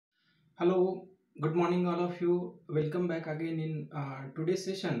Hello, good morning, all of you. Welcome back again. In today's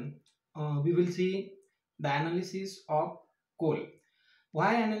session, we will see the analysis of coal.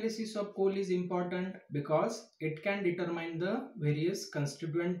 Why analysis of coal is important? Because it can determine the various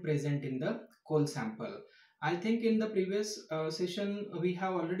constituent present in the coal sample. I think in the previous session we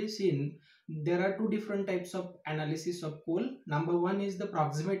have already seen there are two different types of analysis of coal. Number one is the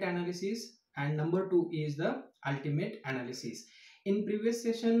proximate analysis and number two is the ultimate analysis. In previous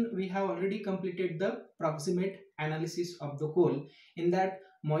session we have already completed the proximate analysis of the coal. In that,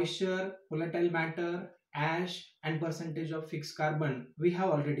 moisture, volatile matter, ash and percentage of fixed carbon we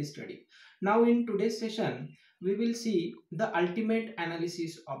have already studied. Now in today's session we will see the ultimate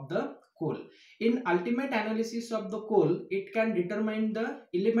analysis of the coal. In ultimate analysis of the coal, it can determine the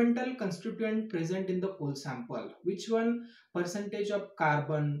elemental constituent present in the coal sample. Which one? Percentage of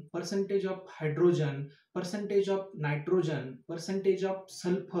carbon, percentage of hydrogen, percentage of nitrogen, percentage of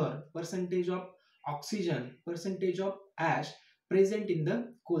sulfur, percentage of oxygen, percentage of ash present in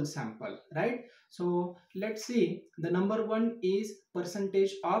the coal sample, right? So let's see, the number one is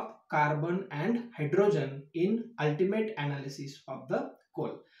percentage of carbon and hydrogen in ultimate analysis of the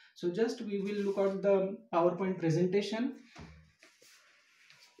coal. So just we will look at the PowerPoint presentation.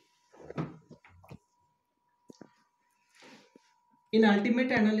 In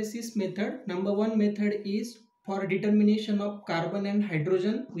ultimate analysis method, number one method is for determination of carbon and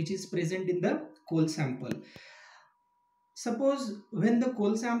hydrogen which is present in the coal sample. Suppose when the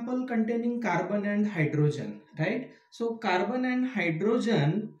coal sample containing carbon and hydrogen, right? So carbon and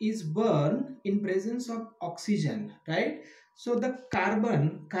hydrogen is burned in presence of oxygen, right? So the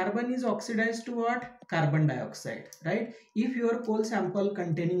carbon is oxidized to what? Carbon dioxide, right? If your coal sample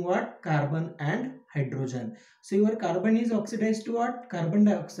containing what? Carbon and hydrogen. So your carbon is oxidized to what? Carbon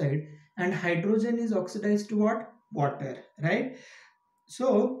dioxide, and hydrogen is oxidized to what? Water, right?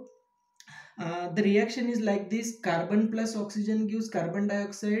 So the reaction is like this: carbon plus oxygen gives carbon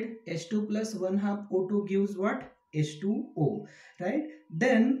dioxide, H2 plus 1 half O2 gives what? H2O, right?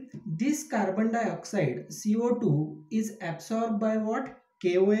 Then this carbon dioxide CO2 is absorbed by what?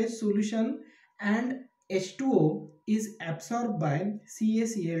 KOH solution, and H2O is absorbed by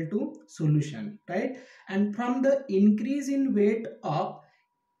CaCl2 solution, right? And from the increase in weight of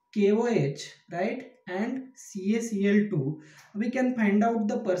KOH, right, and CaCl2, we can find out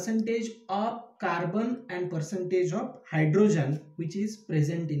the percentage of carbon and percentage of hydrogen which is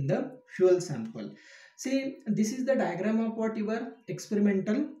present in the fuel sample. See, this is the diagram of what your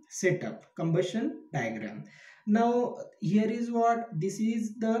experimental setup, combustion diagram. Now here is what, this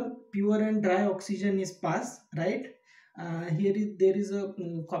is the pure and dry oxygen is passed, right? There is a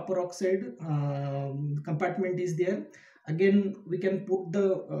copper oxide compartment is there. Again we can put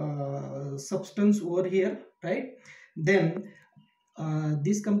the substance over here, right? Then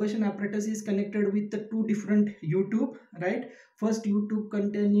this combustion apparatus is connected with the two different U-tube, right? First U-tube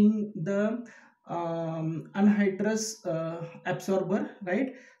containing the anhydrous absorber,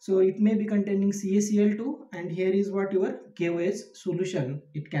 right? So it may be containing CaCl2, and here is what your KOH solution,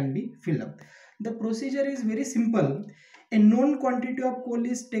 it can be filled up. The procedure is very simple. A known quantity of coal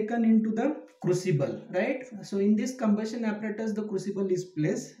is taken into the crucible, right? So in this combustion apparatus the crucible is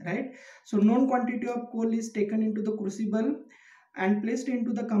placed, right? So known quantity of coal is taken into the crucible and placed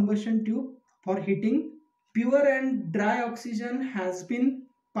into the combustion tube for heating. Pure and dry oxygen has been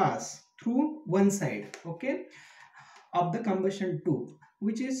passed through one side, okay, of the combustion tube,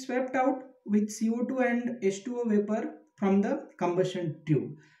 which is swept out with CO2 and H2O vapor from the combustion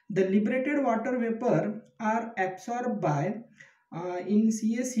tube. The liberated water vapor are absorbed by in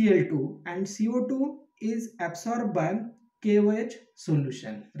CaCl2, and CO2 is absorbed by KOH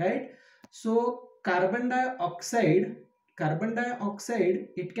solution, right? So carbon dioxide,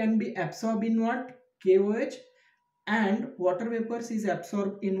 it can be absorbed in what? KOH, and water vapors is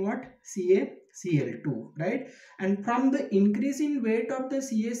absorbed in what? CaCl2, right? And from the increase in weight of the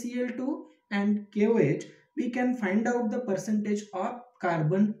CaCl2 and KOH, we can find out the percentage of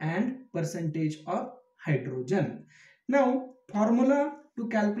carbon and percentage of hydrogen. Now formula to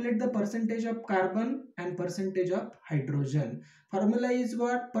calculate the percentage of carbon and percentage of hydrogen. Formula is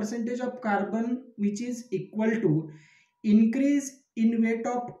what? Percentage of carbon, which is equal to increase in weight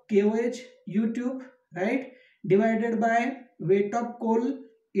of KOH U tube, right, divided by weight of coal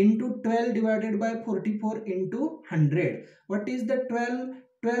into 12 divided by 44 into 100. What is the 12?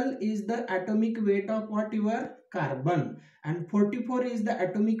 12 is the atomic weight of what? Your carbon, and 44 is the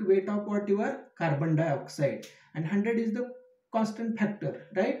atomic weight of what? Your carbon dioxide, and 100 is the constant factor,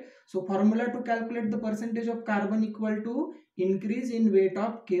 right? So formula to calculate the percentage of carbon equal to increase in weight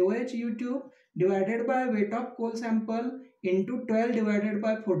of KOH U tube divided by weight of coal sample into 12 divided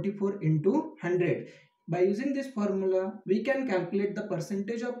by 44 into 100. By using this formula, we can calculate the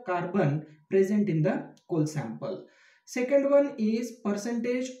percentage of carbon present in the coal sample. Second one is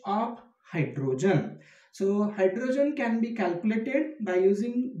percentage of hydrogen. So hydrogen can be calculated by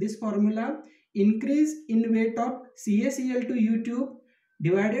using this formula: increase in weight of CaCl2U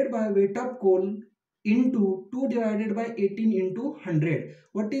divided by weight of coal into 2 divided by 18 into 100.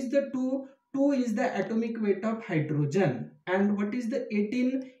 What is the 2? 2 is the atomic weight of hydrogen, and what is the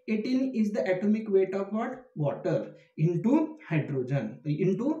 18? 18 is the atomic weight of what? Water into hydrogen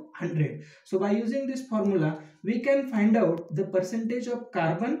into 100. So by using this formula, we can find out the percentage of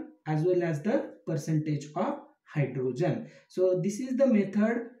carbon as well as the percentage of hydrogen. So this is the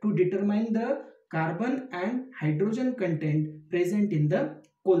method to determine the carbon and hydrogen content present in the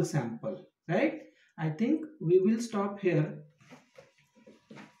coal sample, right? I think we will stop here.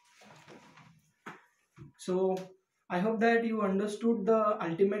 So I hope that you understood the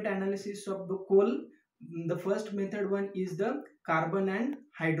ultimate analysis of the coal. The first method one is the carbon and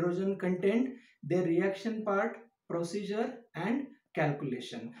hydrogen content, their reaction part, procedure and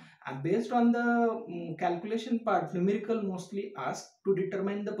calculation. Based on the calculation part, numerical mostly asked to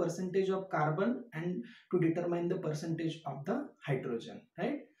determine the percentage of carbon and to determine the percentage of the hydrogen,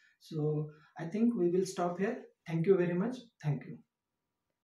 right? So I think we will stop here. Thank you very much. Thank you.